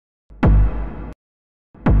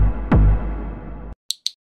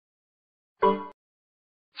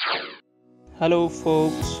Hello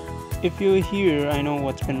folks, if you're here, I know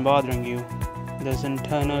what's been bothering you. This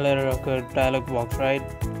internal error occurred dialog box, right?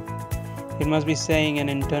 It must be saying an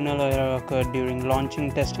internal error occurred during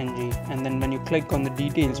launching TestNG, and then when you click on the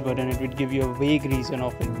details button it would give you a vague reason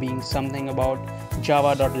of it being something about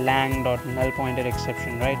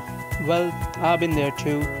java.lang.NullPointerException, right? Well, I've been there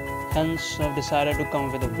too, hence I've decided to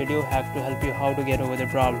come with a video hack to help you how to get over the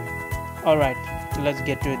problem. Alright, let's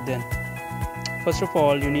get to it then. First of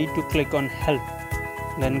all, you need to click on Help,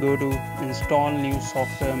 then go to Install New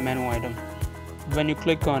Software menu item. When you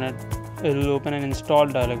click on it, it will open an Install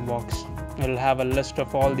dialog box. It will have a list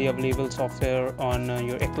of all the available software on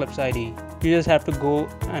your Eclipse IDE. You just have to go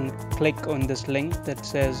and click on this link that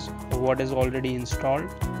says what is already installed.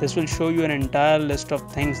 This will show you an entire list of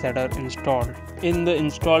things that are installed. In the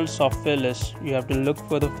installed software list, you have to look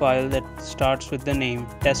for the file that starts with the name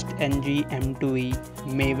TestNGM2E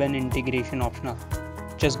Maven Integration Optional.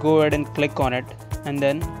 Just go ahead and click on it and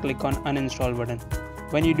then click on Uninstall button.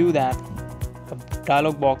 When you do that, a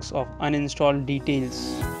dialog box of uninstall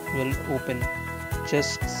details will open.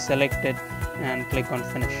 Just select it and click on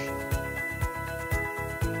Finish.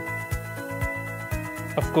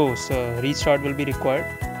 Of course, restart will be required,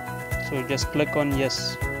 so just click on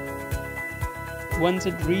Yes. Once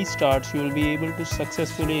it restarts, you will be able to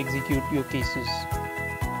successfully execute your cases.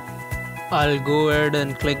 I'll go ahead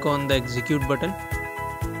and click on the Execute button.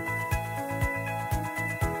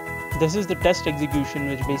 This is the test execution,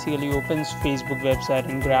 which basically opens Facebook website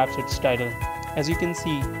and grabs its title. As you can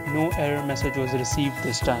see, no error message was received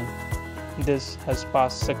this time. This has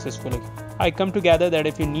passed successfully. I come to gather that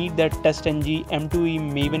if you need that TestNGM2E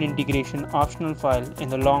Maven integration optional file in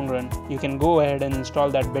the long run, you can go ahead and install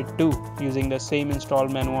that bit too using the same install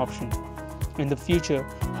menu option. In the future,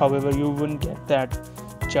 however, you wouldn't get that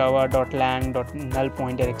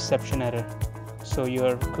java.lang.NullPointerException error. So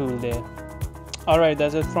you're cool there. Alright,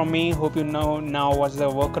 that's it from me. Hope you know now what's the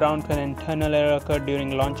workaround when internal error occurred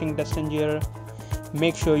during launching TestNG error.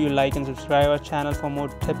 Make sure you like and subscribe our channel for more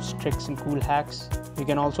tips, tricks and cool hacks. You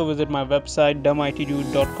can also visit my website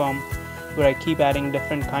dumbitdude.com, where I keep adding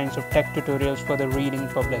different kinds of tech tutorials for the reading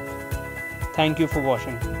public. Thank you for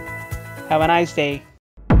watching. Have a nice day.